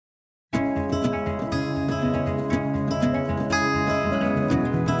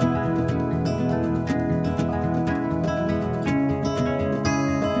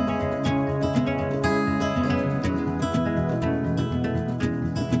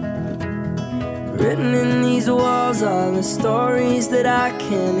Written in these walls are the stories that I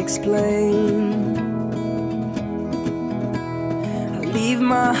can't explain. I leave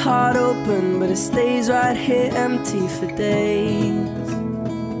my heart open, but it stays right here empty for days.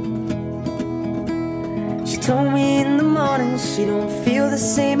 She told me in the morning she don't feel the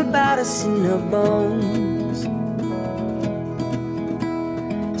same about us in her bones.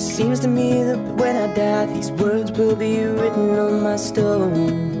 Seems to me that when I die, these words will be written on my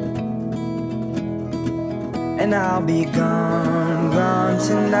stone. And I'll be gone, gone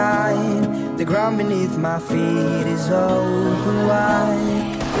tonight. The ground beneath my feet is open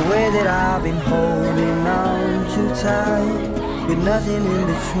wide. The way that I've been holding on too tight, with nothing in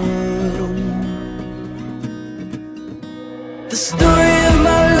between. The story of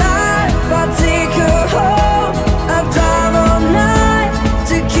my life, I take her home. I drive all night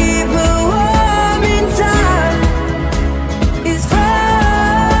to keep her warm in time. It's frozen.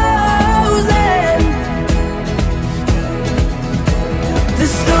 The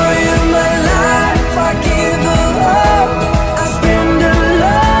story of my life, I give her hope. I spend her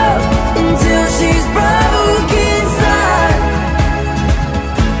love until she's broke inside.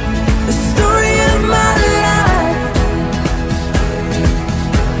 The story of my life.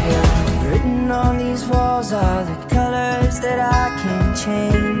 Written on these walls are the colors that I can't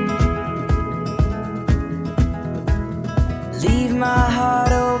change. Leave my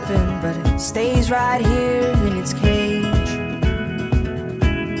heart open, but it stays right here in its cage.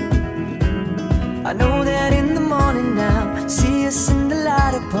 I know that in the morning now, see us in the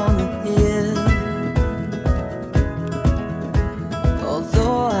light upon the hill.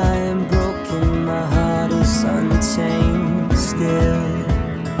 Although I am broken, my heart is untamed still.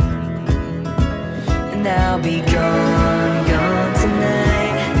 And I'll be gone, gone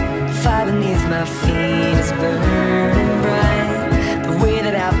tonight. Fire beneath my feet is burning bright. The way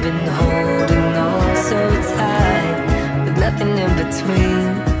that I've been holding on so tight, with nothing in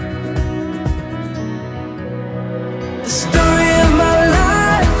between. The story of my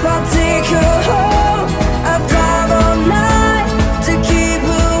life, I'll take her home. I drive all night to keep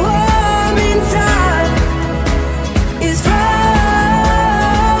her warm in time. It's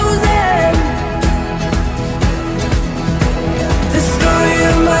frozen. The story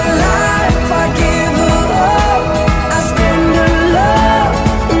of my life, I give her hope. I spend her love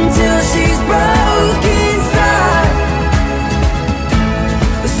until she's broke inside.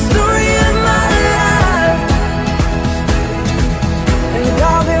 The story of my life. And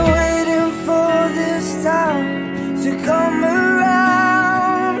I've been waiting for this time to come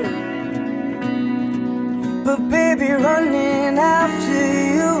around. But baby, running after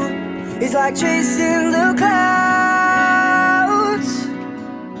you is like chasing the clouds.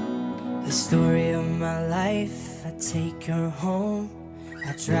 The story of my life, I take her home.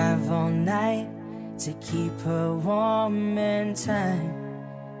 I drive all night to keep her warm and time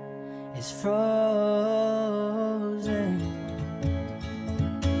is frozen.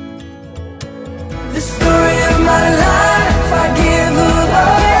 The story of my life, I give her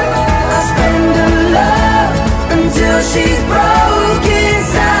hope. I spend her love until she's broken.